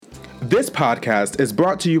This podcast is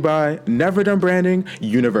brought to you by Never Done Branding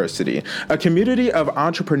University, a community of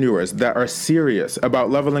entrepreneurs that are serious about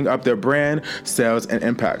leveling up their brand, sales, and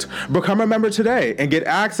impact. Become a member today and get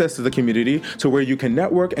access to the community to where you can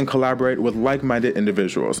network and collaborate with like-minded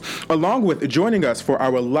individuals, along with joining us for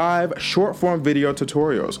our live short-form video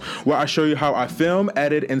tutorials, where I show you how I film,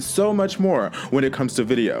 edit, and so much more when it comes to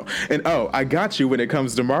video. And I got you when it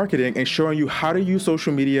comes to marketing and showing you how to use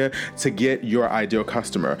social media to get your ideal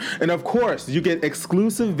customer. And of course, you get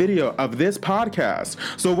exclusive video of this podcast.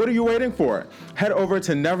 So what are you waiting for? Head over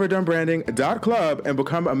to neverdonebranding.club and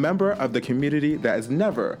become a member of the community that has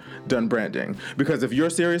never done branding. Because if you're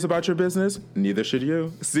serious about your business, neither should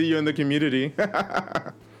you. See you in the community.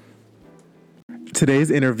 Today's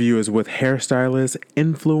interview is with hairstylist,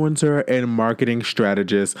 influencer, and marketing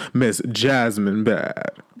strategist, Miss Jasmin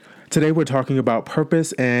Bad. Today we're talking about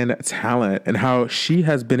purpose and talent and how she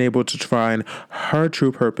has been able to find her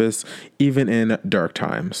true purpose even in dark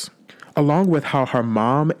times, along with how her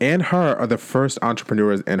mom and her are the first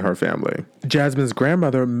entrepreneurs in her family. Jasmin's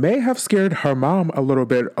grandmother may have scared her mom a little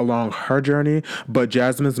bit along her journey, but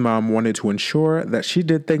Jasmin's mom wanted to ensure that she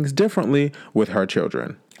did things differently with her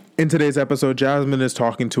children. In today's episode, Jasmin is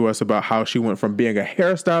talking to us about how she went from being a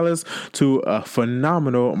hairstylist to a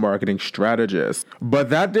phenomenal marketing strategist.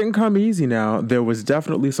 But that didn't come easy now. There was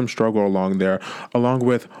definitely some struggle along there, along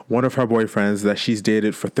with one of her boyfriends that she's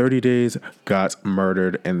dated for 30 days got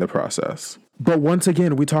murdered in the process. But once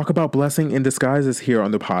again, we talk about blessing in disguises here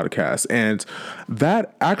on the podcast, and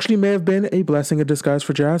that actually may have been a blessing in disguise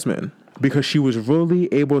for Jasmin, because she was really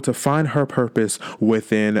able to find her purpose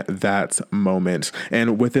within that moment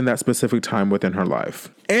and within that specific time within her life.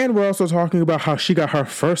 And we're also talking about how she got her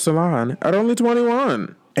first salon at only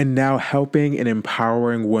 21. And now helping and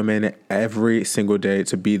empowering women every single day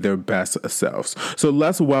to be their best selves. So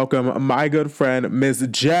let's welcome my good friend, Miss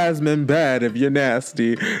Jasmin Bad, if you're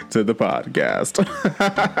nasty, to the podcast.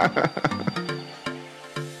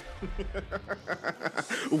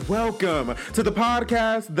 Welcome to the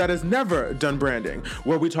podcast that has never done branding,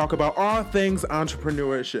 where we talk about all things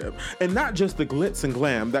entrepreneurship and not just the glitz and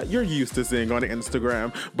glam that you're used to seeing on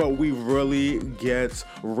Instagram, but we really get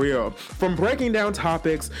real. From breaking down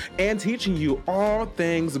topics and teaching you all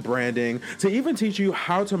things branding to even teach you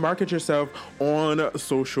how to market yourself on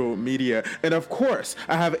social media. And of course,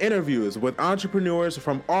 I have interviews with entrepreneurs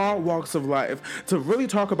from all walks of life to really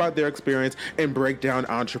talk about their experience and break down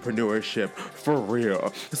entrepreneurship for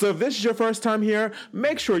real. So if this is your first time here,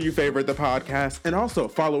 make sure you favorite the podcast and also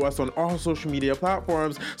follow us on all social media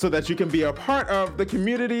platforms so that you can be a part of the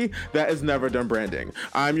community that has never done branding.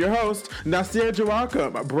 I'm your host, Nasir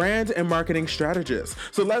Jawakam, brand and marketing strategist.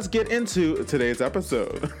 So let's get into today's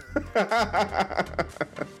episode.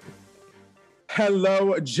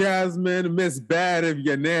 Hello, Jasmin, Miss Bad if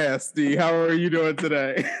you're nasty. How are you doing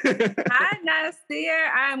today? Hi, Nasir.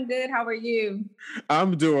 I'm good. How are you?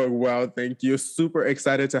 I'm doing well, thank you. Super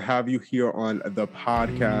excited to have you here on the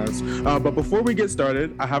podcast. But before we get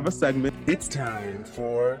started, I have a segment. It's time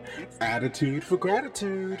for Attitude for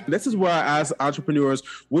Gratitude. This is where I ask entrepreneurs,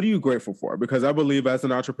 what are you grateful for? Because I believe as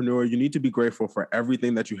an entrepreneur, you need to be grateful for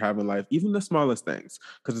everything that you have in life, even the smallest things,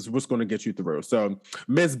 because it's what's going to get you through. So,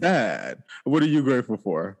 Miss Bad, what are you grateful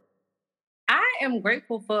for? I am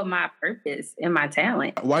grateful for my purpose and my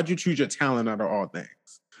talent. Why'd you choose your talent out of all things?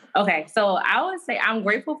 Okay, so I would say I'm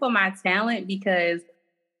grateful for my talent because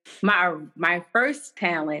my first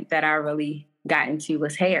talent that I really got into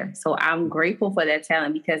was hair. So I'm grateful for that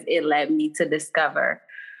talent because it led me to discover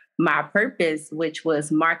my purpose, which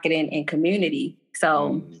was marketing and community.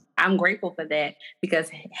 So I'm grateful for that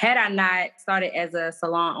because had I not started as a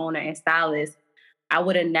salon owner and stylist, I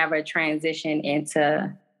would have never transitioned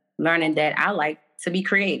into learning that I like to be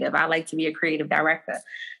creative. I like to be a creative director.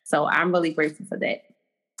 So I'm really grateful for that.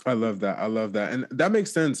 I love that. And that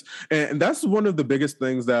makes sense. And that's one of the biggest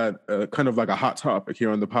things that kind of like a hot topic here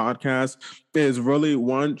on the podcast is really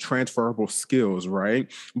one, transferable skills, right?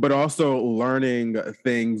 But also learning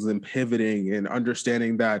things and pivoting and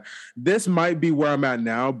understanding that this might be where I'm at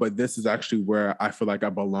now, but this is actually where I feel like I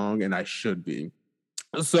belong and I should be.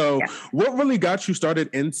 So what really got you started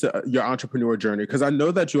into your entrepreneur journey? Because I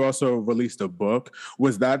know that you also released a book.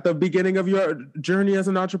 Was that the beginning of your journey as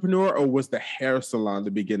an entrepreneur, or was the hair salon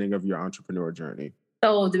the beginning of your entrepreneur journey?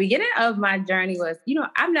 So the beginning of my journey was,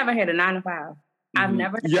 I've never had a 9-to-5. I've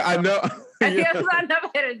never. I know. I never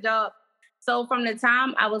had a job. So from the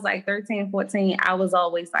time I was like 13, 14, I was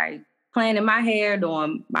always like planning my hair,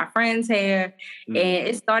 doing my friend's hair. And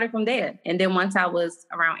it started from there. And then once I was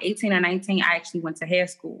around 18 or 19, I actually went to hair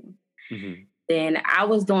school. Then I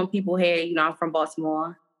was doing people hair, I'm from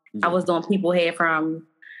Baltimore. I was doing people hair from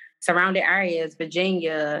surrounding areas,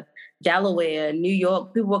 Virginia, Delaware, New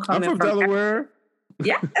York. People were I'm coming from Delaware.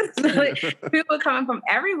 Yes. People were coming from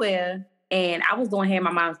everywhere. And I was doing hair in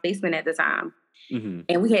my mom's basement at the time. Mm-hmm.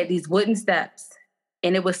 And we had these wooden steps.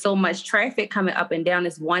 And it was so much traffic coming up and down.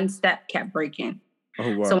 This one step kept breaking.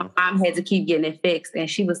 Oh, wow. So my mom had to keep getting it fixed. And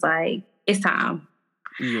she was like, it's time.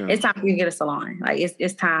 Yeah. It's time for you to get a salon. Like,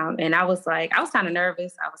 it's time. And I was like, I was kind of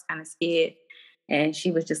nervous. I was kind of scared. And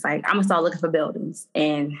she was just like, I'm going to start looking for buildings.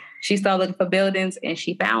 And she started looking for buildings and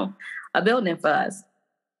she found a building for us.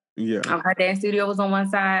 Yeah. Her dance studio was on one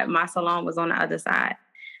side. My salon was on the other side.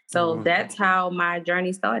 So that's how my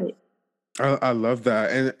journey started. I love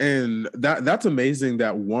that. And that's amazing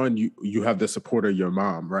that one, you have the support of your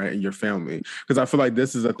mom, right? And your family. Because I feel like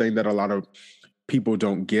this is a thing that a lot of people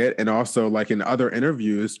don't get. And also like in other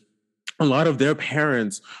interviews, a lot of their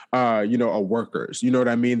parents, are workers. You know what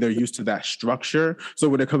I mean? They're used to that structure. So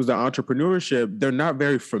when it comes to entrepreneurship, they're not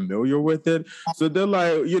very familiar with it. So they're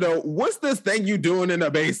like, what's this thing you doing in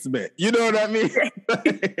the basement? You know what I mean?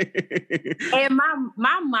 And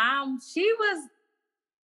my mom, she was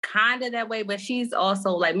kind of that way, but she's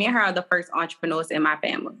also like, me and her are the first entrepreneurs in my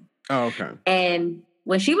family. Oh, okay. And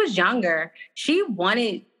when she was younger, she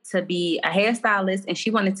wanted to be a hairstylist and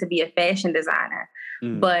she wanted to be a fashion designer.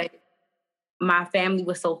 But my family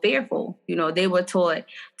was so fearful. They were taught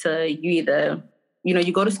to you either,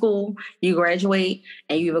 you go to school, you graduate,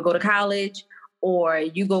 and you either go to college or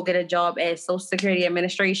you go get a job at Social Security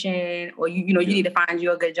Administration, or you need to find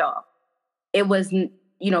you a good job. It wasn't,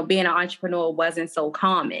 being an entrepreneur wasn't so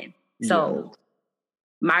common. So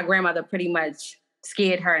my grandmother pretty much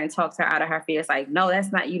scared her and talked her out of her fears. Like, no,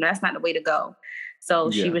 that's not the way to go.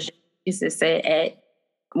 So she used to say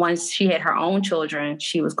once she had her own children,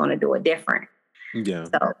 she was going to do it different. Yeah.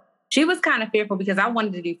 So she was kind of fearful because I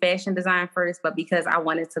wanted to do fashion design first, but because I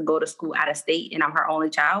wanted to go to school out of state and I'm her only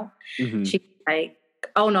child, she was like,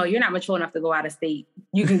 oh no, you're not mature enough to go out of state.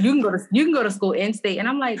 You can go to school in state. And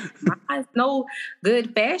I'm like, there's no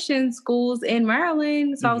good fashion schools in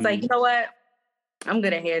Maryland. So I was like, you know what? I'm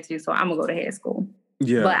good at hair too, so I'm gonna go to hair school.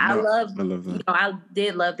 Yeah. But I love that. I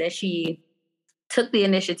did love that she took the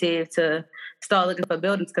initiative to start looking for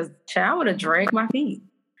buildings because I would have dragged my feet.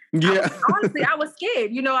 Yeah. Honestly, I was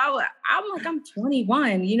scared. I'm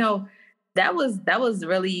 21. That was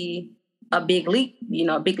really a big leap.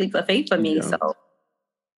 A big leap of faith for me. Yeah. So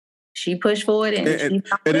she pushed forward, and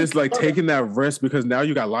it is like taking that risk because now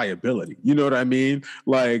you got liability. You know what I mean?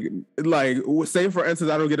 Like, say for instance,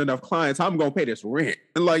 I don't get enough clients, how I'm gonna pay this rent?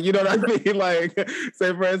 Like, you know what I mean? Like,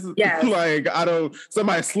 say for instance, like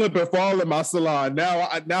somebody slip and fall in my salon. Now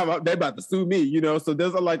they about to sue me. So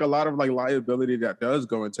there's a lot of liability that does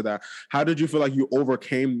go into that. How did you feel like you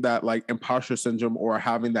overcame that imposter syndrome or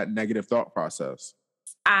having that negative thought process?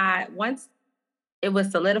 Once it was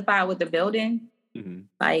solidified with the building.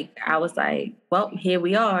 I was like, well, here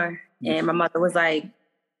we are. And my mother was like,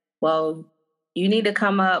 well, you need to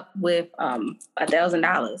come up with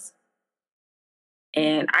 $1,000.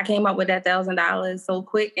 And I came up with that $1,000 so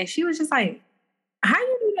quick. And she was just like, how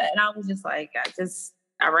you do that? And I was just like,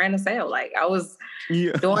 I ran a sale. I was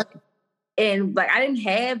doing, and I didn't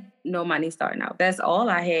have no money starting out. That's all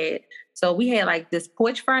I had. So we had this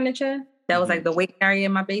porch furniture that was the waiting area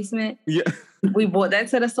in my basement. Yeah. We brought that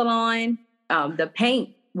to the salon. The paint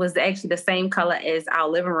was actually the same color as our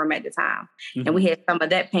living room at the time. And we had some of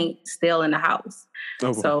that paint still in the house.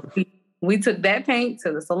 Oh, so we took that paint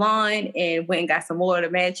to the salon and went and got some more to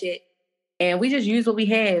match it. And we just used what we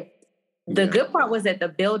had. The good part was that the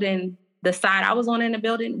building, the side I was on in the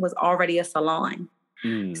building was already a salon.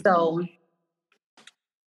 So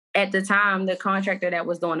at the time, the contractor that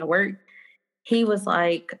was doing the work, he was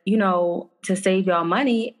like, to save y'all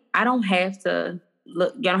money, I don't have to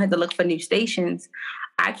look, y'all don't have to look for new stations.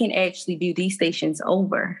 I can actually do these stations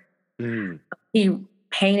over. He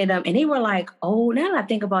painted them and they were like, oh, now that I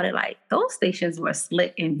think about it, those stations were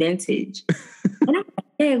slick and vintage. And I'm like,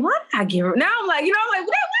 hey, why did I get rid? Now I'm like, why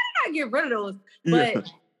did I get rid of those?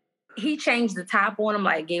 But he changed the top on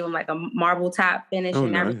them, gave them a marble top finish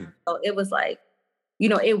and everything. Nice. So it was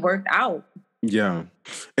it worked out. Yeah.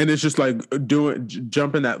 And it's just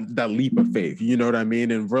jumping that leap of faith, you know what I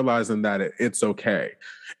mean? And realizing that it's okay.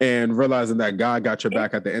 And realizing that God got your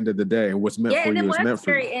back at the end of the day and what's meant for you is meant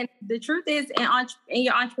for you. And the truth is, in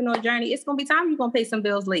your entrepreneur journey, it's going to be times you're going to pay some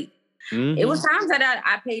bills late. It was times that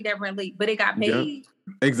I paid that rent late, but it got paid.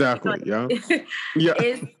 Yeah. Exactly.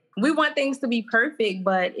 We want things to be perfect,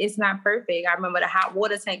 but it's not perfect. I remember the hot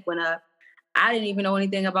water tank went up. I didn't even know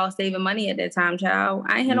anything about saving money at that time, child.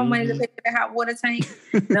 I ain't had no money to pay for the hot water tank.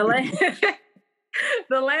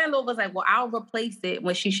 The landlord was like, well, I'll replace it,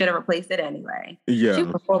 when she should have replaced it anyway. Yeah. She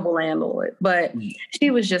was a horrible landlord, but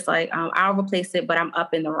she was just like, I'll replace it, but I'm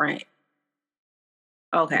up in the rent.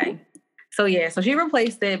 Okay. So yeah, so she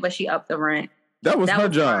replaced it, but she upped the rent. That was her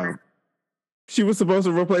job. Fine. She was supposed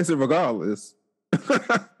to replace it regardless.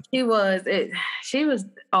 She was.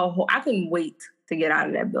 Oh, I couldn't wait to get out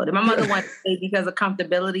of that building. My mother wanted to stay because of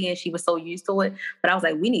comfortability, and she was so used to it. But I was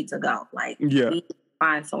like, we need to go. Like, we need to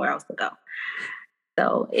find somewhere else to go.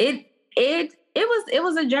 So it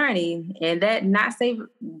was a journey, and that not save.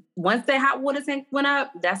 Once that hot water tank went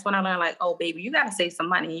up, that's when I learned, like, oh baby, you got to save some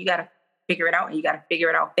money. You got to figure it out, and you got to figure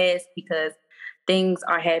it out fast because things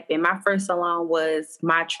are happening. My first salon was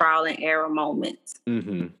my trial and error moment.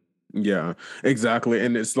 Mm-hmm. Yeah, exactly.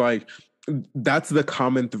 And it's like, that's the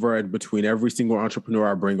common thread between every single entrepreneur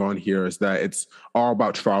I bring on here, is that it's all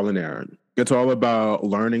about trial and error. It's all about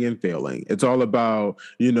learning and failing. It's all about,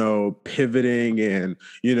 pivoting and,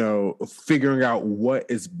 figuring out what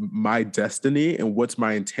is my destiny and what's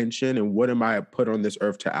my intention and what am I put on this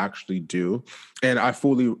earth to actually do. And I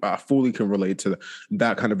fully can relate to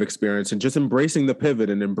that kind of experience, and just embracing the pivot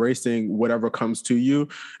and embracing whatever comes to you,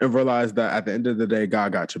 and realize that at the end of the day,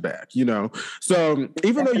 God got your back, So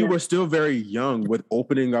even though you were still very young with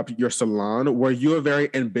opening up your salon, were you a very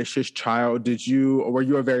ambitious child? Were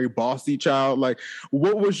you a very bossy child? Like,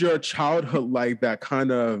 what was your childhood like that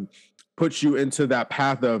kind of put you into that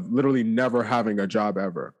path of literally never having a job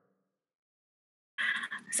ever?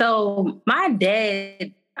 So my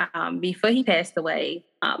dad, before he passed away,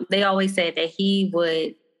 they always said that he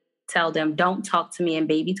would tell them, don't talk to me in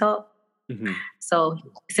baby talk. Mm-hmm. So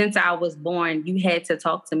since I was born, you had to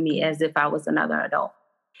talk to me as if I was another adult.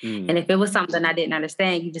 Mm-hmm. And if it was something I didn't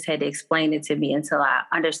understand, you just had to explain it to me until I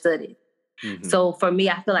understood it. Mm-hmm. So for me,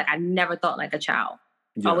 I feel like I never thought like a child.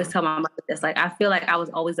 Yeah. I always tell my mother this, like, I feel like I was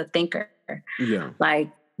always a thinker. Yeah. Like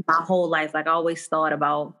my whole life, like I always thought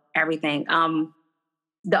about everything.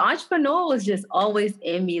 The entrepreneur was just always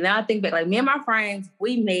in me. Now I think back, like me and my friends,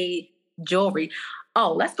 we made jewelry.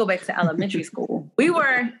 Oh, let's go back to elementary school. We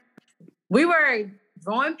were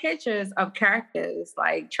drawing pictures of characters,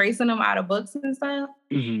 like tracing them out of books and stuff.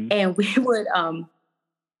 Mm-hmm. And we would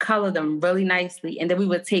color them really nicely. And then we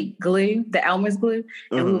would take glue, the Elmer's glue,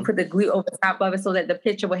 and we would put the glue over top of it so that the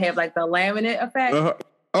picture would have like the laminate effect. Okay.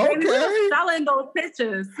 And we were selling those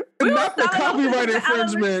pictures. Not the copyright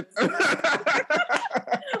infringement. We were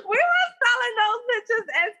selling those pictures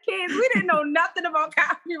as kids. We didn't know nothing about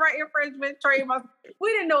copyright infringement, trademarks.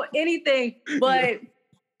 We didn't know anything. But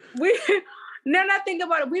now that I think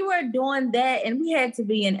about it, we were doing that, and we had to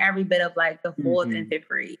be in every bit of like the 4th and 5th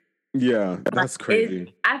grade. Yeah, that's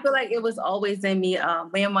crazy. I feel like it was always in me.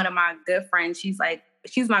 Me and one of my good friends, she's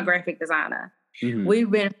my graphic designer. Mm-hmm. We've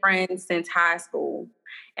been friends since high school,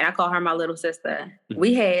 and I call her my little sister. Mm-hmm.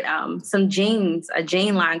 We had some jeans, a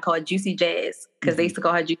jean line called Juicy Jazz, because they used to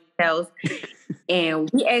call her Juicy Tails. And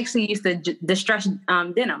we actually used to distress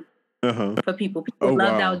denim for people. People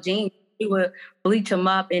loved our jeans. We would bleach them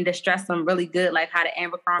up and distress them really good, like how the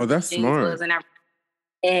Abercrombie jeans smart. Was and everything.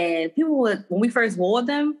 And people would, when we first wore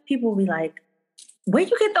them, people would be like, where'd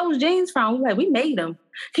you get those jeans from? We're like, we made them.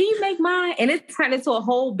 Can you make mine? And it turned into a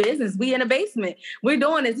whole business. We in a basement. We're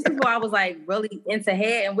doing this. This is why I was like really into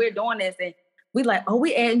hair, and we're doing this. And we like, oh,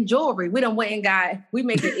 we adding jewelry. We done went and we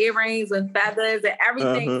making earrings with feathers and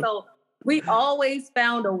everything. So we always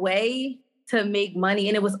found a way to make money,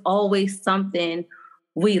 and it was always something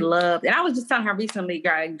we loved. And I was just telling her recently,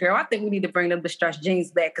 girl, I think we need to bring them distressed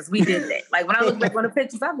jeans back, because we did that. Like when I look back on the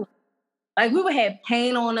pictures, I was like, we would have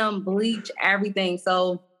paint on them, bleach, everything.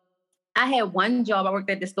 So I had one job. I worked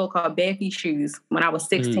at this store called Bare Feet Shoes when I was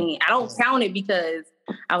 16. I don't count it because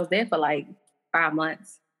I was there for like 5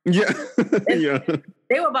 months. Yeah. Yeah.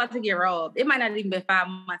 They were about to get robbed. It might not have even been 5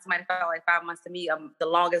 months. It might have felt like 5 months to me, the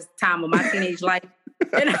longest time of my teenage life.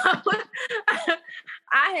 And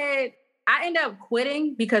I ended up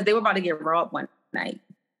quitting because they were about to get robbed one night.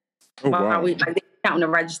 Oh, wow. They were counting the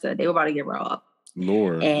register. They were about to get robbed.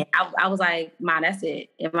 Lord. And I was like, Mom, that's it.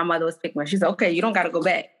 And my mother was picking me. She said, okay, you don't got to go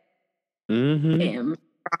back. Mm-hmm. And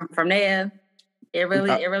from there, it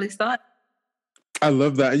really started. I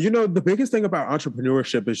love that. And the biggest thing about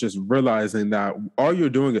entrepreneurship is just realizing that all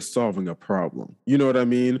you're doing is solving a problem. You know what I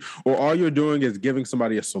mean? Or all you're doing is giving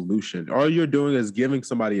somebody a solution. All you're doing is giving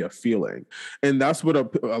somebody a feeling. And that's what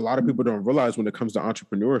a lot of people don't realize when it comes to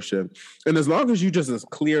entrepreneurship. And as long as you're just as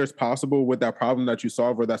clear as possible with that problem that you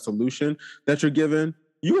solve or that solution that you're given,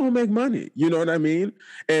 you gonna make money. You know what I mean?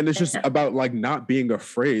 And it's just about like not being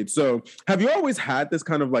afraid. So have you always had this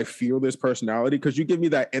kind of like fearless personality? Because you give me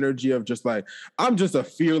that energy of just like, I'm just a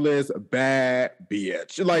fearless bad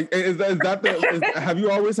bitch. Like, have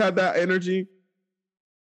you always had that energy?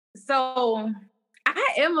 So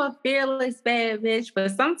I am a fearless bad bitch,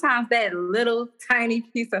 but sometimes that little tiny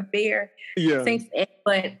piece of fear sinks in.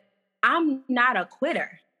 But I'm not a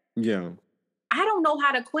quitter. Yeah. I don't know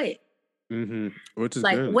how to quit. Mm-hmm. Which is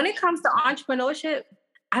like good. When it comes to entrepreneurship,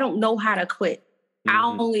 I don't know how to quit. I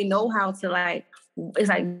only know how to like, it's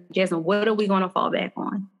like, Jasmin, what are we going to fall back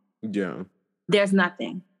on? Yeah. There's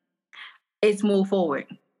nothing. It's move forward.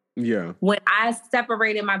 Yeah. When I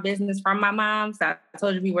separated my business from my mom's, I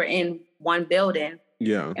told you we were in one building.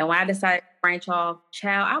 Yeah. And when I decided to branch off,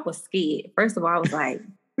 child, I was scared. First of all, I was like,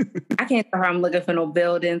 I can't tell her I'm looking for no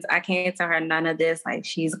buildings. I can't tell her none of this. Like,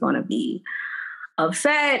 she's going to be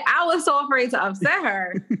upset. I was so afraid to upset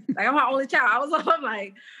her. Like, I'm her only child. I'm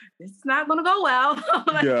like, this is not going to go well. I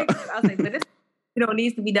was like, but this,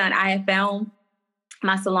 needs to be done. I have found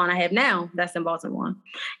my salon I have now. That's in Baltimore.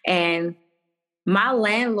 And my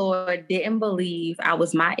landlord didn't believe I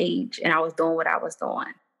was my age and I was doing what I was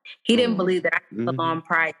doing. He didn't believe that I had a salon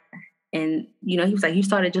prior. And, he was like, you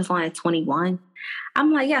started just on at 21.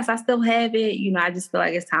 I'm like, yes, I still have it. I just feel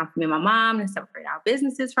like it's time for me and my mom to separate our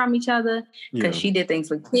businesses from each other because she did things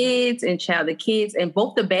with kids and the kids. And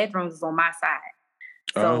both the bathrooms was on my side.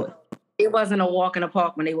 So it wasn't a walk in the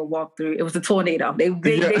park when they would walk through. It was a tornado. They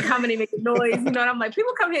come in and make a noise, and I'm like,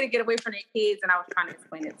 people come here to get away from their kids. And I was trying to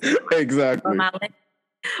explain it to them. Exactly.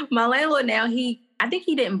 My landlord now, I think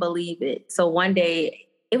he didn't believe it. So one day,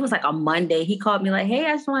 it was like a Monday, he called me like, hey,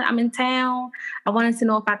 I'm in town. I wanted to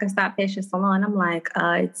know if I could stop past your salon. I'm like,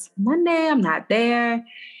 it's Monday, I'm not there.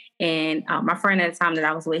 And my friend at the time that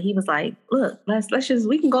I was with, he was like, look,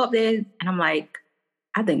 we can go up there. And I'm like,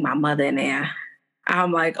 I think my mother in there.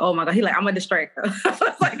 I'm like, oh my God. He like, I'm a distractor. I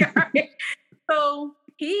was like, all right. So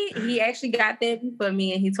he actually got there for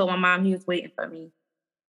me and he told my mom he was waiting for me.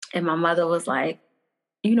 And my mother was like,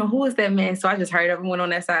 who is that man? So I just heard everyone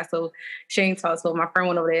on that side. So Shane talked to her. My friend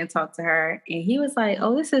went over there and talked to her. And he was like,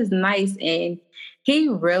 oh, this is nice. And he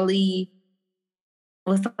really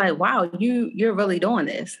was like, wow, you're really doing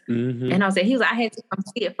this. Mm-hmm. And I was like, I had to come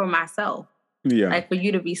see it for myself. Yeah. Like for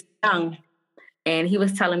you to be stung. And he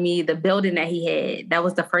was telling me the building that he had, that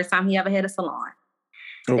was the first time he ever had a salon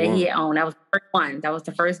he had owned. That was the first one. That was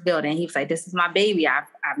the first building. He was like, this is my baby. I've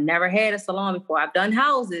never had a salon before. I've done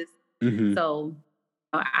houses. Mm-hmm. So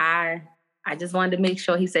I just wanted to make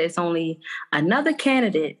sure. He said it's only another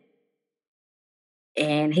candidate.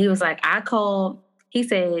 And he was like, he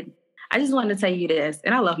said, I just wanted to tell you this.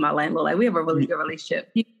 And I love my landlord. Like, we have a really good relationship.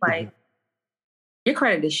 He's like, your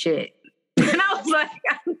credit is shit. And I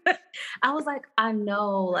was like, I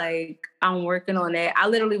know, like, I'm working on that. I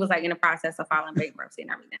literally was like in the process of filing bankruptcy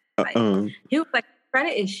and everything. Like, he was like,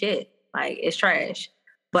 credit is shit. Like, it's trash.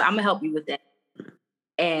 But I'm gonna help you with that.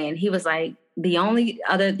 And he was like, the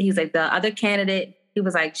other candidate, he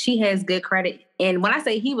was like, she has good credit. And when I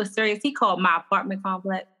say he was serious, he called my apartment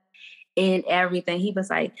complex and everything. He was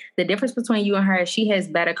like, the difference between you and her is she has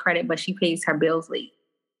better credit, but she pays her bills late.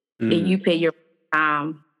 Mm. And you pay your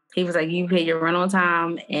he was like, you pay your rent on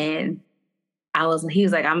time. And he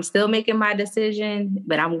was like, I'm still making my decision,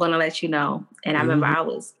 but I'm going to let you know. And I remember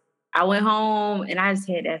I went home and I just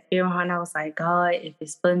had that fear on, and I was like, God, if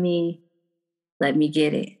it's for me, let me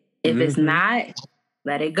get it. If it's not,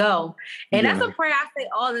 let it go. And that's a prayer I say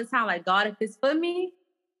all the time. Like, God, if it's for me,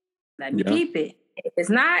 let me keep it. If it's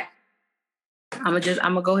not, I'm going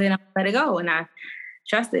to go ahead and let it go. And I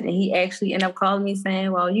trusted. And he actually ended up calling me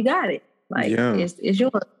saying, well, you got it. Like, it's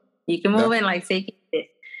yours. You can move in, like, take it.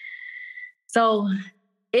 So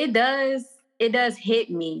it does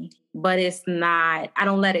hit me, but it's not, I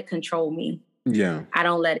don't let it control me. Yeah. I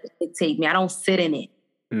don't let it dictate me. I don't sit in it.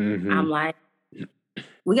 Mm-hmm. I'm like,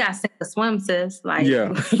 we got to sink or swim, sis. Like,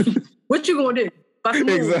 what you going to do? Fuck move.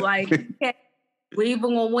 Exactly. Like, we're either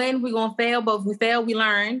going to win, we're going to fail, but if we fail, we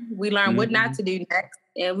learn. We learn what not to do next,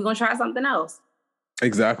 and we're going to try something else.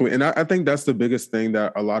 Exactly. And I think that's the biggest thing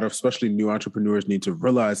that a lot of, especially new entrepreneurs, need to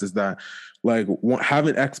realize is that, like,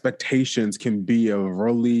 having expectations can be a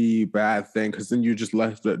really bad thing, because then you're just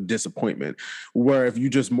left with disappointment. Where if you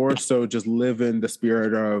just more so just live in the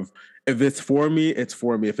spirit of, if it's for me, it's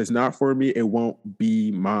for me. If it's not for me, it won't be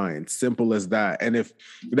mine. Simple as that. And if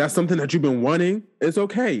that's something that you've been wanting, it's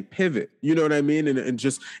okay. Pivot. You know what I mean? And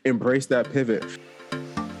just embrace that pivot.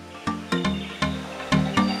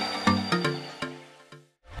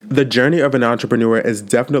 The journey of an entrepreneur is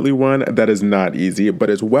definitely one that is not easy, but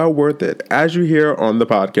it's well worth it, as you hear on the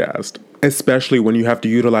podcast. especially when you have to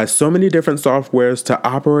utilize so many different softwares to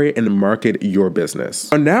operate and market your business.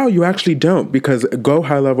 But now you actually don't, because Go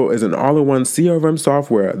High Level is an all-in-one CRM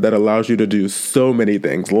software that allows you to do so many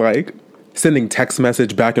things, like sending text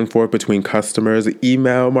message back and forth between customers,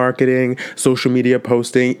 email marketing, social media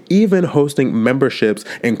posting, even hosting memberships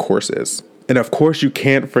and courses. And of course, you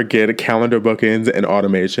can't forget calendar bookings and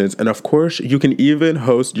automations. And of course, you can even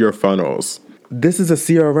host your funnels. This is a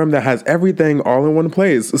CRM that has everything all in one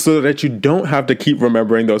place so that you don't have to keep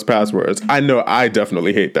remembering those passwords. I know I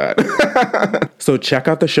definitely hate that. So check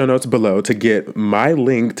out the show notes below to get my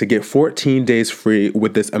link to get 14 days free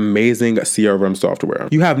with this amazing CRM software.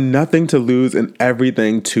 You have nothing to lose and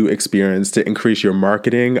everything to experience to increase your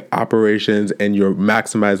marketing, operations, and you're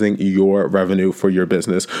maximizing your revenue for your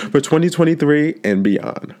business for 2023 and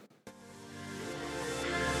beyond.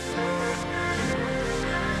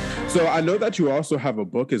 So I know that you also have a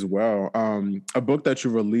book as well, a book that you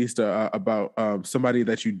released about somebody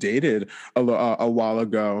that you dated a while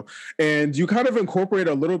ago. And you kind of incorporate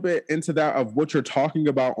a little bit into that of what you're talking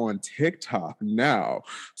about on TikTok now.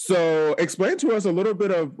 So explain to us a little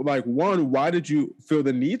bit of like, one, why did you feel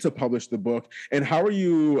the need to publish the book? And how are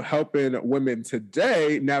you helping women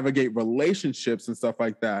today navigate relationships and stuff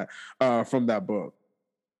like that from that book?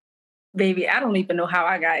 Baby, I don't even know how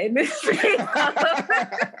I got in this space.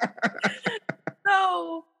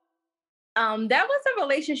 So, that was a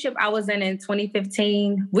relationship I was in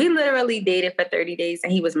 2015. We literally dated for 30 days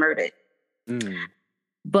and he was murdered.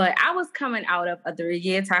 But I was coming out of a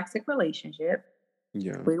 3-year toxic relationship.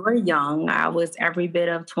 Yeah. We were young. I was every bit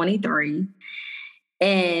of 23.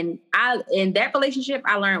 And in that relationship,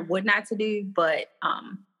 I learned what not to do, but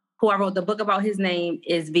who I wrote the book about, his name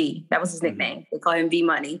is V. That was his nickname. They call him V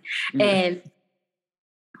Money. And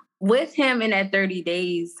with him in that 30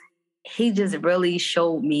 days, he just really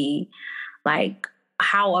showed me like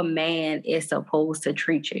how a man is supposed to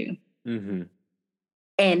treat you.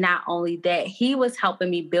 And not only that, he was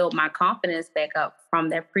helping me build my confidence back up from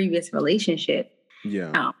that previous relationship.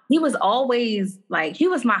 Yeah. He was always like, he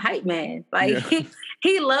was my hype man. Like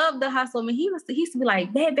he loved the hustle. I mean, he used to be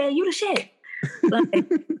like, bad, you the shit. Like,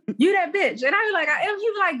 you that bitch. And I was like, I am. He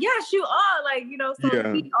was like, yes, you are. Like, you know,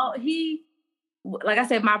 so he, like I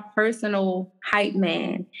said, my personal hype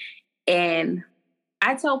man. And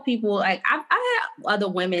I tell people, like, I've had other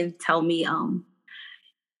women tell me,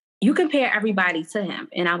 you compare everybody to him.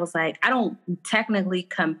 And I was like, I don't technically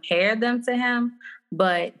compare them to him,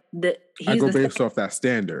 but I go based off that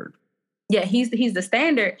standard. Yeah, he's the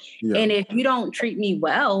standard. Yeah. And if you don't treat me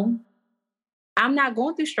well, I'm not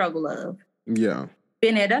going through struggle love. Yeah.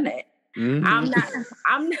 Been there, done that. I'm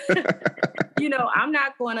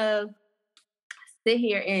not gonna sit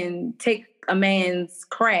here and take a man's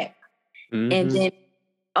crap and then,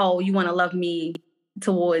 oh, you want to love me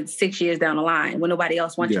towards 6 years down the line when nobody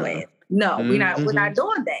else wants your ass. No, we're not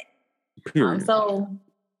doing that. So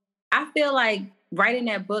I feel like writing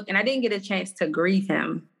that book, and I didn't get a chance to grieve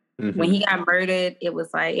him. When he got murdered, it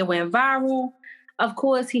was like, it went viral. Of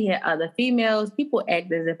course, he had other females. People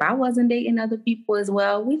act as if I wasn't dating other people as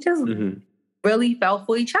well. We just really fell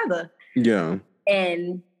for each other. Yeah.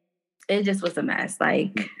 And it just was a mess.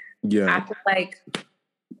 Like, I feel like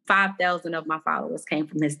 5,000 of my followers came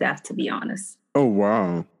from his death, to be honest. Oh,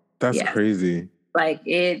 wow. That's crazy. Like,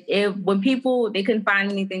 when people, they couldn't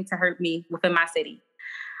find anything to hurt me within my city.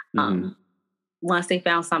 Once they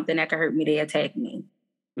found something that could hurt me, they attacked me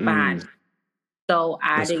behind. So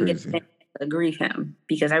I didn't get to grieve him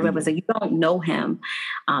because everybody was like, you don't know him.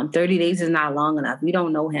 30 days is not long enough. You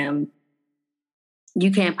don't know him.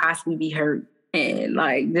 You can't possibly be hurt. And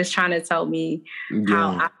like, just trying to tell me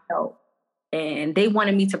how I felt. And they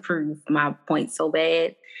wanted me to prove my point so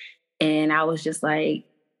bad. And I was just like,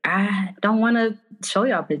 I don't want to show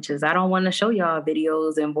y'all pictures. I don't want to show y'all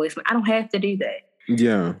videos and voice. I don't have to do that.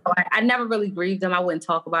 Yeah. So I never really grieved them. I wouldn't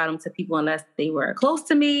talk about them to people unless they were close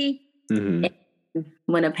to me. And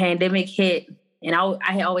when a pandemic hit, and I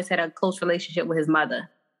had always had a close relationship with his mother.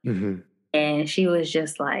 And she was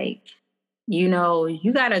just like, you know,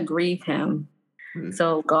 you got to grieve him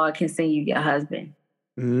so God can send you your husband.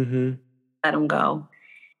 Let him go.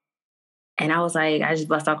 And I was like, I just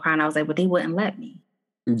bust out crying. I was like, but they wouldn't let me.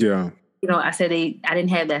 Yeah. You know, I said I didn't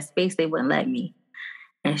have that space. They wouldn't let me.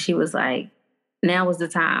 And she was like, now was the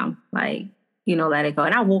time. Like, you know, let it go.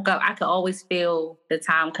 And I woke up, I could always feel the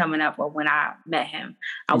time coming up of when I met him.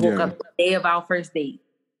 I woke up the day of our first date.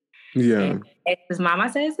 Yeah. And asked his mom, I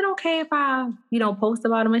said, is it okay if I, you know, post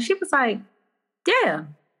about him? And she was like, yeah,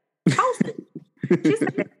 post it. She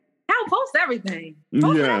said, I'll post everything.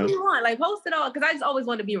 Post whatever you want. Like, post it all. Because I just always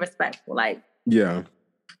want to be respectful. Like, yeah.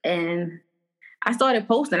 And I started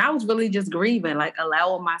posting. I was really just grieving, like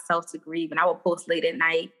allowing myself to grieve. And I would post late at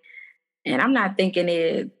night. And I'm not thinking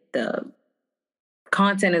the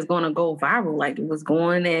content is going to go viral like it was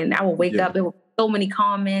going. And I would wake up, there were so many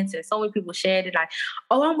comments and so many people shared it like,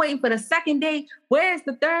 oh, I'm waiting for the second date. Where's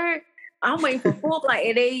the third? I'm waiting for fourth. Like,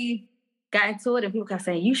 and they got into it and people kept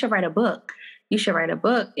saying, you should write a book. You should write a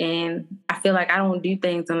book. And I feel like I don't do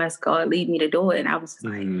things unless God lead me to do it. And I was just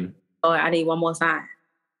like, oh, I need one more sign.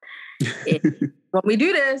 When we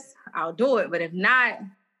do this, I'll do it. But if not,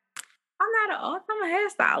 I'm a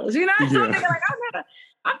hairstylist. You know, yeah.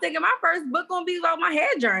 I'm thinking my first book gonna be about my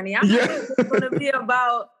hair journey. I'm not gonna be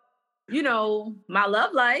about, my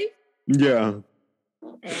love life. Yeah.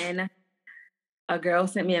 And a girl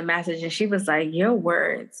sent me a message and she was like, your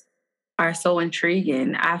words are so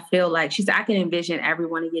intriguing. I feel like, she said, I can envision every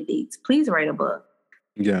one of your dates. Please write a book.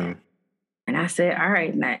 Yeah. And I said, all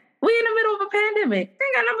right, Nat. We in the middle of a pandemic. We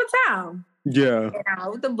ain't got enough time. Yeah. And I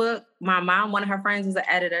wrote the book. My mom, one of her friends was an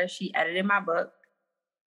editor. She edited my book.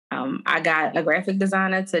 I got a graphic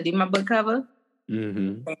designer to do my book cover.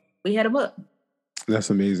 Mm-hmm. And we had a book.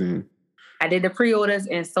 That's amazing. I did the pre-orders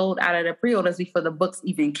and sold out of the pre-orders before the books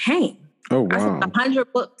even came. Oh, wow. I sold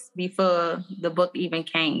 100 books before the book even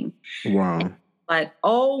came. Wow. And like,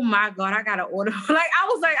 oh my God, I got to order. Like, I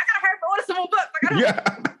was like, I got to hurry to order some more books.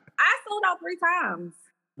 I sold out 3 times.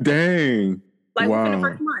 Dang. Like within the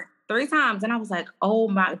first month, 3 times. And I was like, oh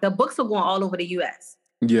my, the books are going all over the US.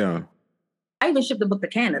 Yeah. I even shipped the book to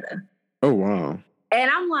Canada. Oh, wow.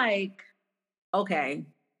 And I'm like, okay,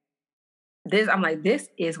 this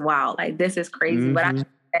is wild. Like, this is crazy. Mm-hmm. But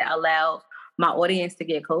I allowed my audience to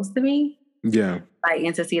get close to me. Yeah. Like,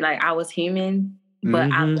 and to see like I was human.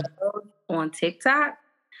 But I love on TikTok,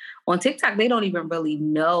 they don't even really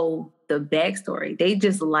know the backstory. They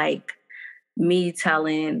just like me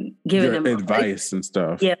giving them advice and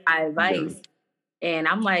stuff. Yeah, my advice. Yeah. And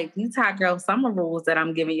I'm like, these hot girl summer rules that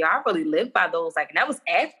I'm giving you, I really live by those. Like, and that was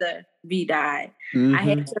after V died. Mm-hmm. I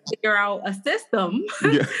had to figure out a system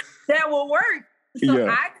that will work. So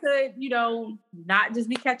I could, not just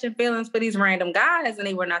be catching feelings for these random guys and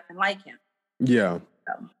they were nothing like him. Yeah.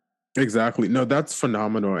 So. Exactly. No, that's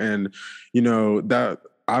phenomenal. And,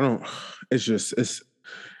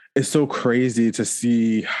 it's so crazy to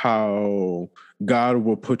see how God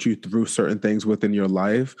will put you through certain things within your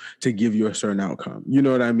life to give you a certain outcome. You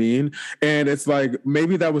know what I mean? And it's like,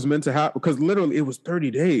 maybe that was meant to happen because literally it was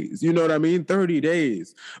 30 days. You know what I mean? 30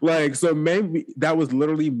 days. Like, so maybe that was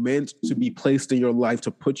literally meant to be placed in your life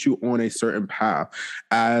to put you on a certain path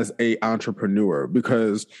as an entrepreneur,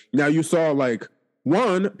 because now you saw like,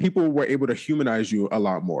 one, people were able to humanize you a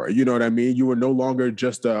lot more. You know what I mean? You were no longer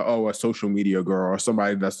just a social media girl or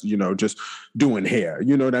somebody that's, just doing hair.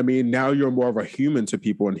 You know what I mean? Now you're more of a human to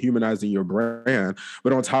people and humanizing your brand.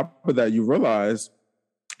 But on top of that, you realize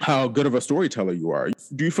how good of a storyteller you are.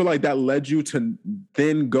 Do you feel like that led you to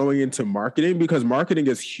then going into marketing? Because marketing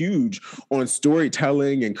is huge on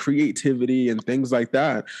storytelling and creativity and things like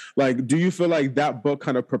that. Like, do you feel like that book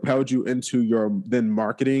kind of propelled you into your then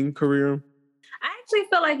marketing career? I actually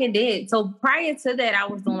feel like it did. So prior to that, I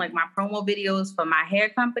was doing like my promo videos for my hair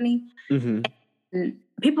company. Mm-hmm. And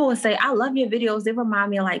people would say, I love your videos. They remind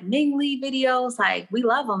me of like Ming Lee videos. Like, we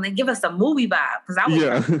love them. They give us a movie vibe. Because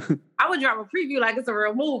I would drop a preview like it's a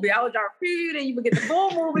real movie. I would drop a preview, then you would get the full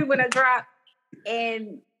movie when it dropped.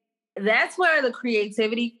 And that's where the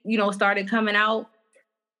creativity, started coming out.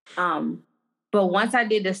 But once I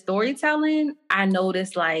did the storytelling, I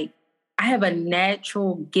noticed like I have a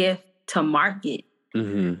natural gift to market.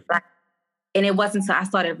 Mm-hmm. And it wasn't until I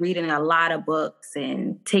started reading a lot of books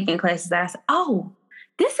and taking classes that I said, oh,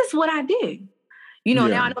 this is what I do. Now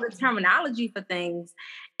I know the terminology for things.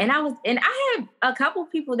 And I had a couple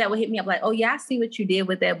people that would hit me up like, oh yeah, I see what you did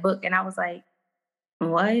with that book. And I was like,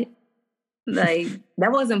 what? Like,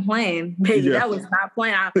 that wasn't planned, baby. Yeah. That was not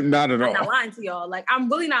planned. Not at all. I'm not lying to y'all. Like, I'm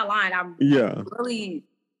really not lying.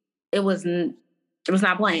 It was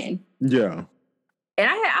not planned. Yeah. And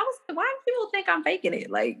I was like, why do people think I'm faking it?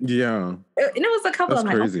 Like, yeah. And it was a couple of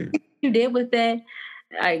them crazy. Like, oh, you did with that?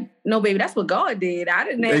 Like, no, baby, that's what God did. I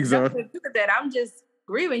didn't have nothing to do with that. I'm just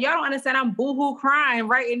grieving. Y'all don't understand. I'm boohoo crying,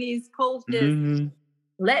 writing these posts, just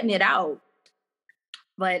letting it out.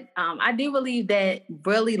 But I do believe that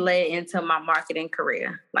really led into my marketing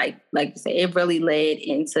career. Like you said, it really led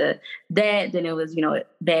into that. Then it was,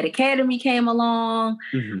 Bad Academy came along.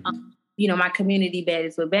 Mm-hmm. My community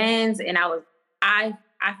Baddies with Bands, and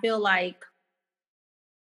I feel like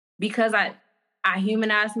because I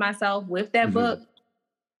humanized myself with that book,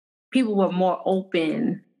 people were more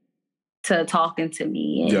open to talking to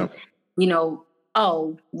me. And,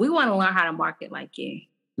 oh, we want to learn how to market like you.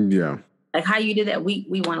 Yeah. Like how you did that, we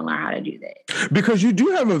want to learn how to do that. Because you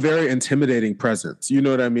do have a very intimidating presence. You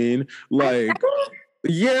know what I mean? Like,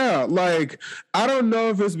 yeah, like I don't know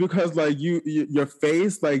if it's because like your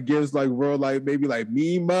face like gives like real like maybe like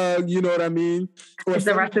me mug, you know what I mean? Or it's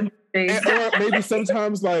the rest of the face. or maybe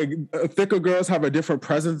sometimes like thicker girls have a different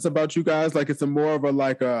presence about you guys. Like it's a more of a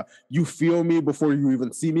like a you feel me before you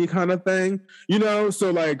even see me kind of thing, you know? So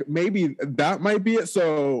like maybe that might be it.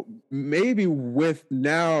 So maybe with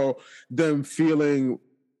now them feeling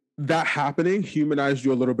that happening humanized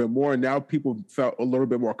you a little bit more, and now people felt a little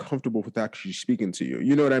bit more comfortable with actually speaking to you.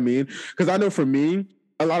 You know what I mean? Because I know for me,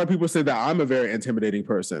 a lot of people say that I'm a very intimidating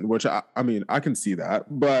person, which I mean, I can see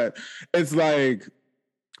that, but it's like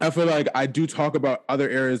I feel like I do talk about other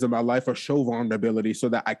areas of my life or show vulnerability so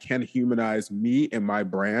that I can humanize me and my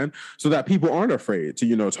brand so that people aren't afraid to,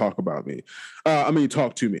 you know, talk about me.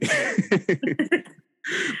 Talk to me.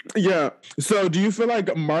 Yeah. So do you feel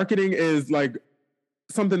like marketing is like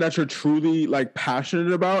something that you're truly like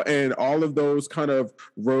passionate about, and all of those kind of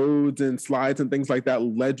roads and slides and things like that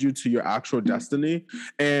led you to your actual destiny?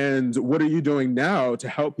 And what are you doing now to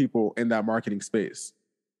help people in that marketing space?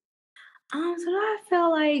 So I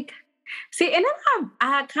feel like, see, and then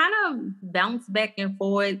I kind of bounce back and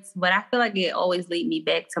forwards, but I feel like it always lead me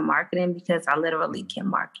back to marketing because I literally can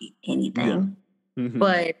market anything. Yeah. Mm-hmm.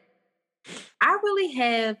 But I really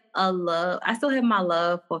have I still have my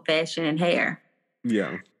love for fashion and hair.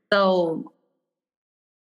 Yeah. So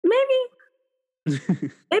maybe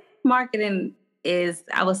marketing is,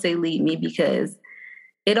 I would say, lead me because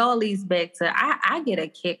it all leads back to, I get a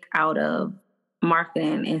kick out of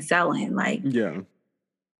marketing and selling. Like, yeah.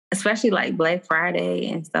 Especially like Black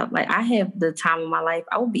Friday and stuff. Like I have the time of my life.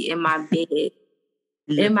 I would be in my bed,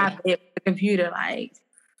 in my bed with the computer, like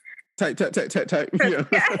type. Yeah.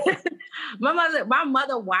 my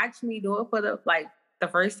mother watched me do it for the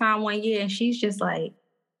first time one year, and she's just like,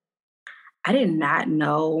 I did not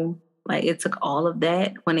know like it took all of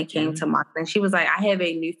that when it came to marketing. She was like, I have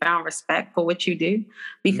a newfound respect for what you do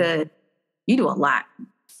because you do a lot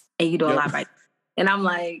and you do a lot by. And I'm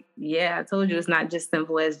like, yeah, I told you it's not just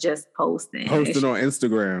simple as just posting. Posting on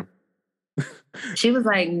Instagram. She was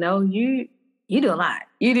like, no, you do a lot.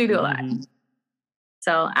 You do a lot.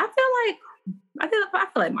 So I feel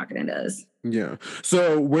like marketing does. Yeah.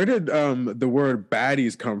 So where did the word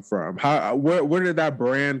baddies come from? Where did that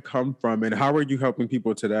brand come from, and how are you helping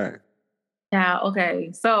people today? Yeah,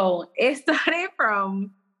 okay. So it started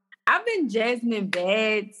from, I've been Jasmin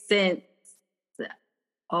Bad since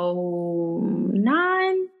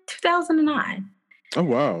 2009. Oh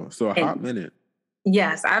wow. So a hot minute.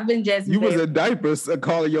 Yes, I've been Jasmin Bad. You was Bad. in diapers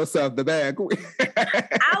calling yourself the bad queen.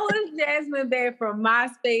 I was Jasmin Bad from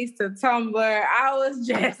MySpace to Tumblr. I was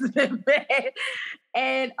Jasmin Bad.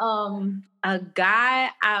 And a guy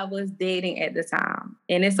I was dating at the time,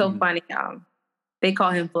 and it's so funny, they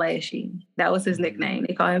call him Flashy. That was his nickname.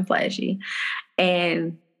 They call him Flashy.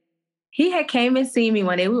 And he had came and seen me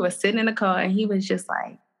one day. We were sitting in the car, and he was just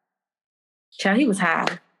like, child, he was high.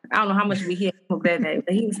 I don't know how much we had smoked that day,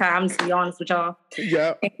 but he was high. I'm just be honest with y'all.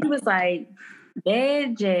 Yeah. And he was like,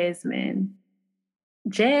 Bad Jasmin.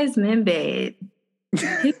 Jasmin Bad.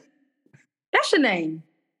 That's your name.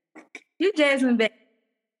 You Jasmin Bad.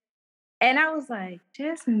 And I was like,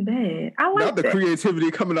 Jasmin Bad. I like not the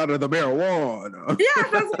creativity coming out of the marijuana. Yeah.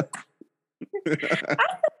 I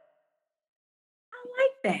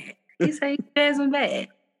like that. He said, Jasmin Bad.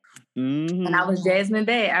 And I was Jasmin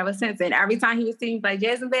Bad ever since. And every time he would see me like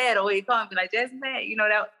Jasmin Bad, or he'd call me like Jasmin Bad, you know,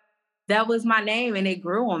 that was my name, and it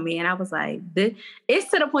grew on me. And I was like, it's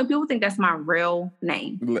to the point people think that's my real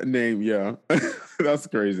name. Yeah. That's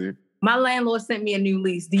crazy. My landlord sent me a new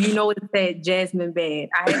lease. Do you know it said Jasmin Bad?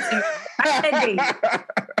 I said,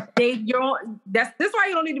 Dave, this is why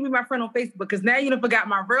you don't need to be my friend on Facebook, because now you done forgot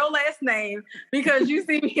my real last name because you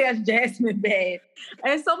see me as Jasmin Bad.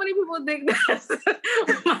 And so many people think that's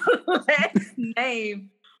my last name.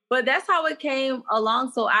 But that's how it came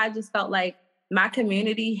along. So I just felt like my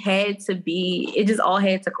community it just all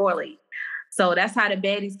had to correlate. So that's how the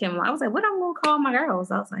baddies came along. I was like, what am I going to call my girls?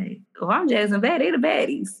 I was like, I'm Jasmin Bad. They the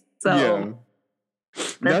baddies. So yeah.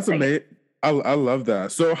 That's amazing. I love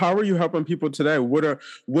that. So how are you helping people today?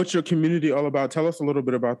 What's your community all about? Tell us a little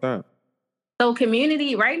bit about that. So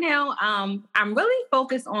community right now, I'm really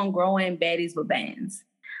focused on growing Baddies with Bands.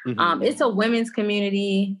 It's a women's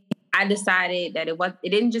community. I decided that it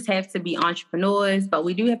didn't just have to be entrepreneurs, but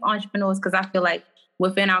we do have entrepreneurs because I feel like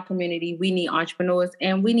within our community, we need entrepreneurs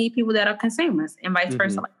and we need people that are consumers and vice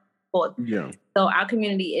versa. Yeah. So our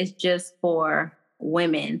community is just for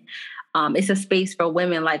women. It's a space for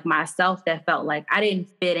women like myself that felt like I didn't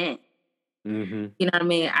fit in. Mm-hmm. You know what I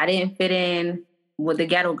mean? I didn't fit in with the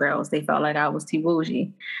ghetto girls. They felt like I was too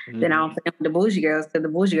bougie. Then I don't fit in with the bougie girls because the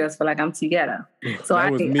bougie girls feel like I'm too ghetto. So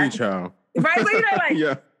that was me, child. Right? So like,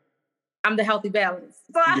 yeah. I'm the healthy balance.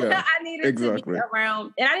 So I needed to be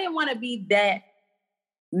around, and I didn't want to be that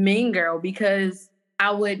mean girl because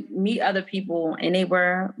I would meet other people and they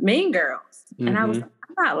were mean girls. And I was like,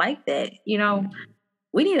 I'm not like that. You know,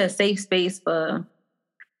 we need a safe space for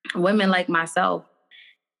women like myself.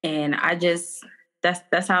 And I just, that's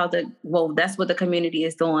what the community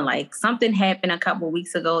is doing. Like something happened a couple of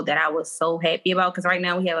weeks ago that I was so happy about because right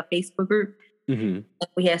now we have a Facebook group.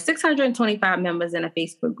 We have 625 members in a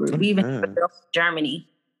Facebook group. We even have a girl from Germany.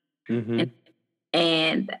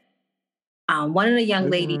 And one of the young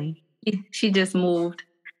ladies, she just moved.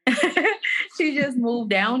 She just moved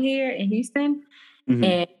down here in Houston.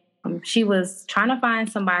 And she was trying to find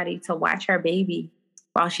somebody to watch her baby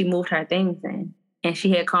while she moved her things in. And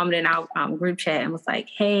she had commented in our group chat and was like,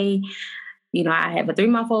 hey, you know, I have a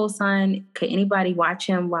 3-month-old son. Could anybody watch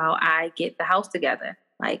him while I get the house together?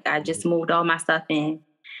 Like, I just moved all my stuff in.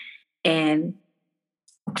 And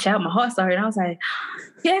child, my heart started. And I was like,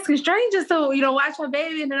 you're asking strangers to, you know, watch my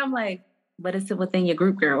baby. And then I'm like, but it's within your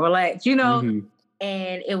group, girl. Or like, you know,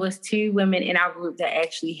 and it was 2 women in our group that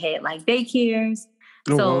actually had like daycares.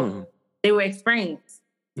 They were experienced.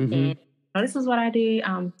 And this is what I do.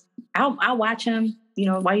 I'll watch him, you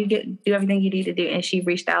know, while you do everything you need to do. And she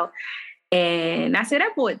reached out. And I said,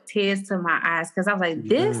 that brought tears to my eyes because I was like,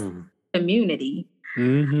 this community.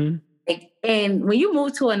 Like, and when you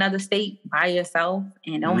move to another state by yourself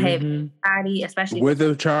and don't have anybody, especially with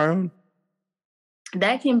a child,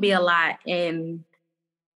 that can be a lot. And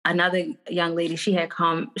another young lady, she had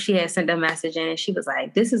sent a message in and she was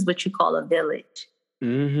like, this is what you call a village.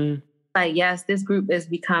 Like, yes, this group is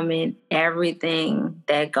becoming everything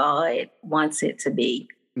that God wants it to be.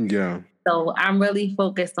 Yeah. So I'm really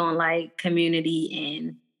focused on like community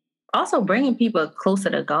and also bringing people closer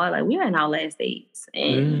to God. Like, we are in our last days.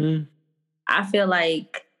 And I feel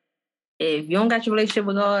like if you don't got your relationship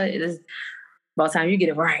with God, it is about time you get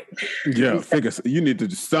it right. Yeah, you need to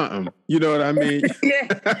do something. You know what I mean? Yeah.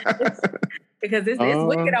 Because it's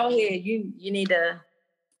wicked out here. You need to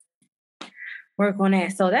work on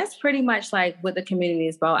that. So that's pretty much like what the community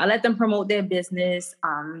is about. I let them promote their business.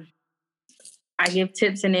 I give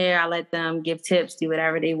tips in there. I let them give tips, do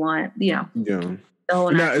whatever they want, you know. Yeah. So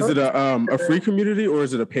now, is it a free community or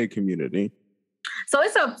is it a paid community? So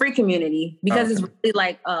it's a free community because it's really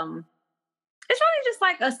like, it's really just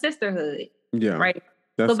like a sisterhood. Yeah. Right.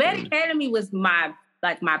 So Bad Academy was my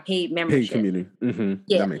paid membership. Paid community.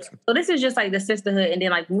 Yeah. That makes sense. So this is just like the sisterhood. And then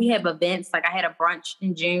like when we have events, like I had a brunch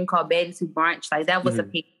in June called Baddie to Brunch. Like that was a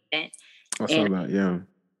paid event. I saw that, yeah.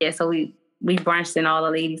 Yeah, so we brunched and all the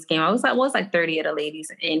ladies came. I was like 30 of the ladies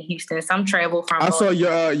in Houston. Some travel from. I saw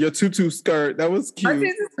your tutu skirt. That was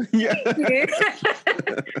cute. Yeah.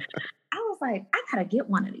 I was like, I gotta get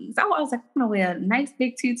one of these. I was like, I'm gonna wear a nice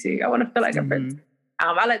big tutu. I want to feel like a princess.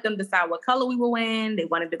 I let them decide what color we were wearing. They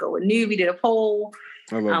wanted to go with nude. We did a poll.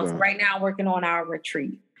 I love that. So right now, I'm working on our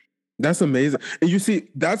retreat. That's amazing. And you see,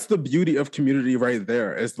 that's the beauty of community right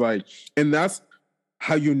there. It's like, and that's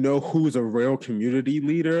how you know who's a real community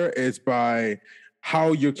leader is by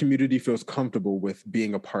how your community feels comfortable with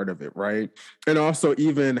being a part of it, right? And also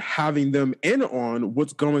even having them in on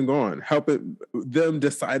what's going on, helping them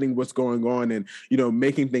deciding what's going on and, you know,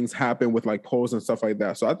 making things happen with like polls and stuff like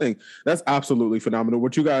that. So I think that's absolutely phenomenal.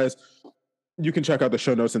 What you guys, you can check out the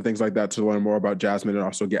show notes and things like that to learn more about Jasmin and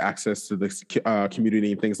also get access to this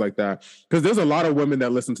community and things like that. Because there's a lot of women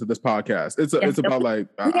that listen to this podcast. It's about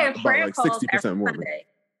like 60% women.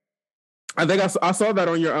 I think I saw that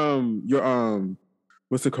on your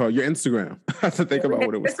what's it called? Your Instagram. I have to think about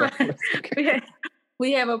what it was called.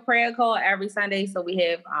 We have a prayer call every Sunday. So we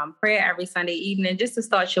have prayer every Sunday evening just to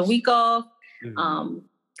start your week off. And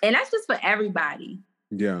that's just for everybody.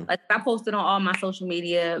 Yeah. Like I posted on all my social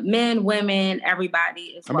media, men, women,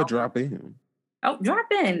 everybody. I'm going to drop in. Oh,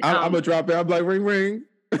 drop in. I'm going to drop in. I'm like, ring, ring.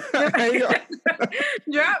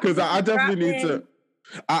 Drop. Because I definitely need to.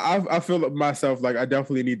 I feel myself like I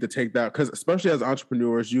definitely need to take that because especially as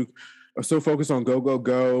entrepreneurs, you are so focused on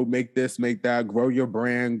go, make this, make that, grow your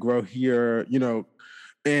brand, grow here, you know,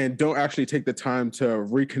 and don't actually take the time to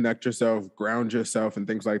reconnect yourself, ground yourself and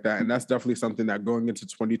things like that. And that's definitely something that going into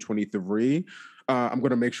 2023, I'm going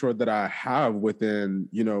to make sure that I have within,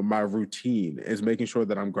 you know, my routine is making sure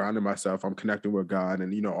that I'm grounding myself, I'm connecting with God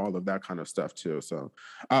and, you know, all of that kind of stuff too. So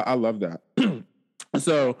I love that.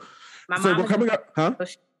 So we're coming up, huh?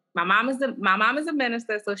 My mom is a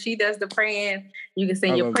minister, so she does the praying. You can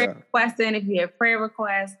send your prayer requests in if you have prayer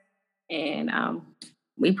requests, and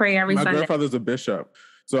We pray every My Sunday. grandfather's a bishop.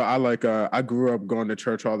 So I grew up going to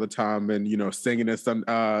church all the time and, singing in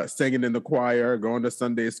the choir, going to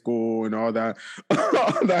Sunday school and all that,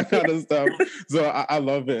 all that kind of stuff. So I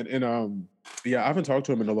love it. And I haven't talked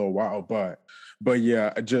to him in a little while, but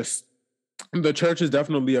yeah, just the church is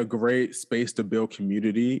definitely a great space to build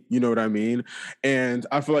community. You know what I mean? And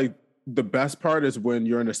I feel like the best part is when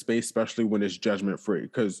you're in a space, especially when it's judgment free,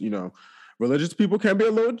 because, religious people can be a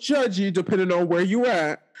little judgy depending on where you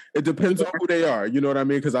at. It depends on who they are. You know what I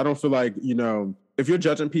mean? Because I don't feel like, if you're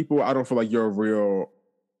judging people, I don't feel like you're real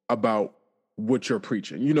about what you're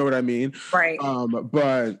preaching. You know what I mean? Right.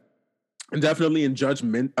 But definitely in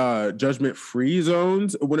judgment-free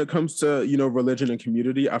zones when it comes to, religion and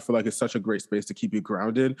community, I feel like it's such a great space to keep you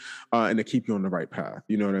grounded and to keep you on the right path.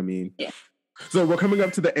 You know what I mean? Yeah. So we're coming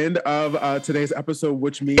up to the end of today's episode,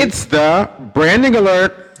 which means it's the branding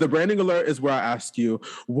alert. The branding alert is where I ask you,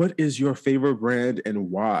 what is your favorite brand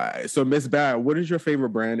and why? So Miss Bad, what is your favorite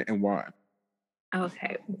brand and why?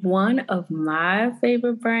 Okay. One of my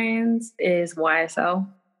favorite brands is YSL.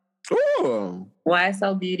 Ooh.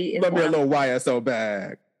 YSL Beauty is Let me a little YSL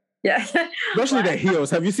bag. Yeah. Especially the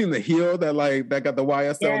heels. Have you seen the heel that got the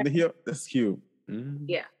YSL in the heel? That's cute. Mm.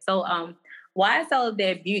 Yeah. So YSL,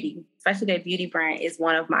 their beauty, especially their beauty brand, is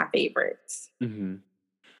one of my favorites. Mm-hmm.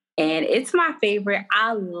 And it's my favorite.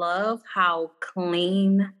 I love how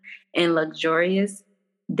clean and luxurious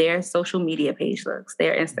their social media page looks,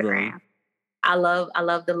 their Instagram. Right. I love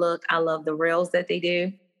the look. I love the reels that they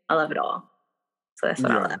do. I love it all. So that's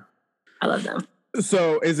what I love. I love them.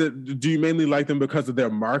 So do you mainly like them because of their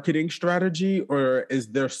marketing strategy, or is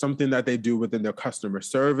there something that they do within their customer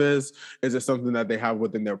service? Is it something that they have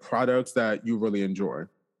within their products that you really enjoy?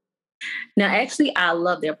 No, actually, I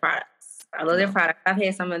love their products. I've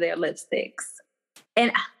had some of their lipsticks.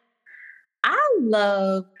 And I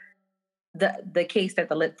love the case that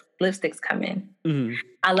the lipsticks come in. Mm-hmm.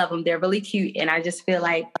 I love them. They're really cute. And I just feel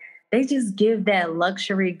like they just give that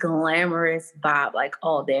luxury, glamorous vibe, like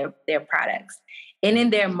all their products. And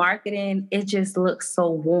in their marketing, it just looks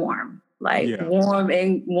so warm, warm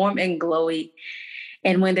and glowy.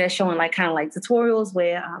 And when they're showing kind of tutorials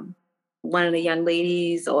where one of the young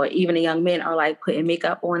ladies or even the young men are putting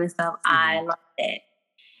makeup on and stuff, mm-hmm. I love that.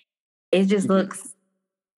 It just looks,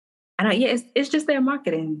 it's just their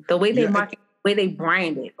marketing, the way they market, the way they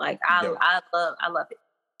brand it. I love it.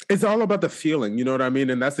 It's all about the feeling, you know what I mean?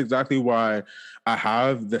 And that's exactly why I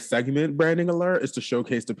have the segment branding alert, is to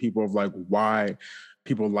showcase to people of why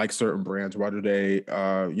people like certain brands, why do they,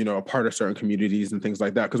 a part of certain communities and things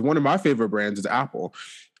like that. Because one of my favorite brands is Apple.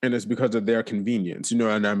 And it's because of their convenience, you know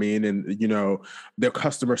what I mean? And, their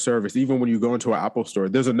customer service. Even when you go into an Apple store,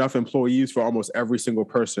 there's enough employees for almost every single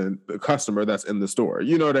customer that's in the store.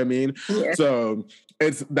 You know what I mean? Yeah. So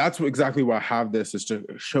that's exactly why I have this, is to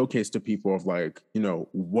showcase to people of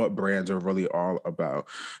what brands are really all about.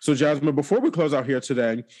 So Jasmin, before we close out here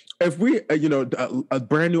today, if we, a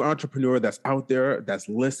brand new entrepreneur that's out there, that's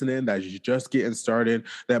listening, that's just getting started,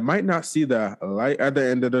 that might not see the light at the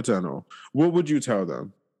end of the tunnel, what would you tell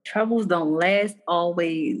them? Troubles don't last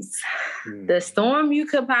always. The storm you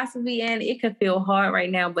could possibly be in, it could feel hard right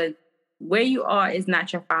now, but where you are is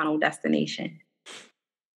not your final destination.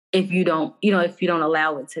 If you don't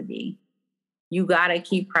allow it to be, you got to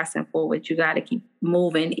keep pressing forward. You got to keep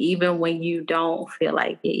moving, even when you don't feel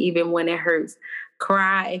like it, even when it hurts.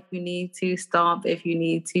 Cry if you need to, stomp if you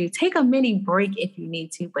need to, take a mini break if you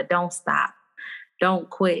need to, but don't stop. Don't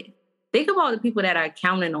quit. Think about the people that are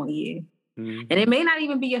counting on you. Mm-hmm. And it may not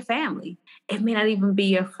even be your family. It may not even be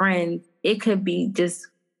your friends. It could be just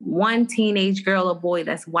one teenage girl or boy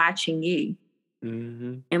that's watching you.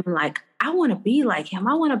 Mm-hmm. And I want to be like him.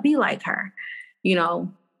 I want to be like her.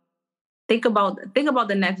 Think about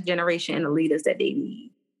the next generation and the leaders that they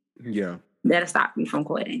need. Yeah. That'll stop you from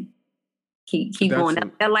quitting. Keep going.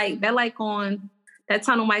 That light on, that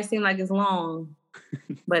tunnel might seem like it's long,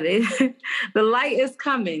 but the light is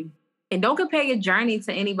coming. And don't compare your journey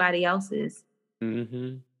to anybody else's.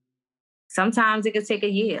 Mm-hmm. Sometimes it could take a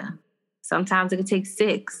year. Sometimes it could take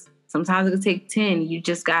 6. Sometimes it could take 10. You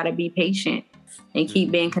just got to be patient and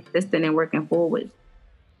keep being consistent and working forward.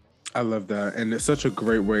 I love that. And it's such a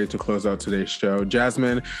great way to close out today's show.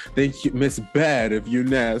 Jasmin, thank you. Miss Bad, if you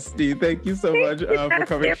nasty, thank you so much for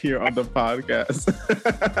coming here on the podcast.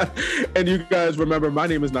 And you guys remember, my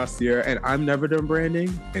name is Nasir and I'm never done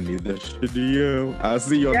branding, and neither should you. I'll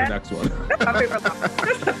see you on the next one.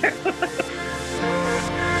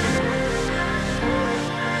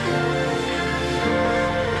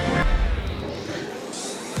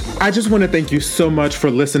 I just want to thank you so much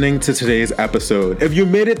for listening to today's episode. If you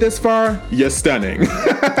made it this far, you're stunning.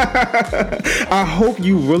 I hope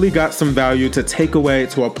you really got some value to take away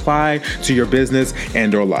to apply to your business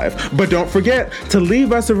and your life. But don't forget to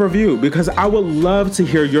leave us a review because I would love to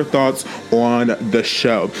hear your thoughts on the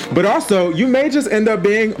show. But also, you may just end up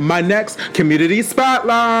being my next community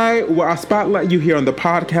spotlight, where I spotlight you here on the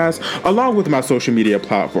podcast along with my social media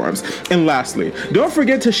platforms. And lastly, don't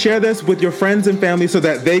forget to share this with your friends and family so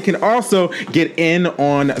that they can also get in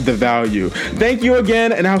on the value. Thank you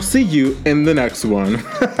again, and I'll see you in the next one.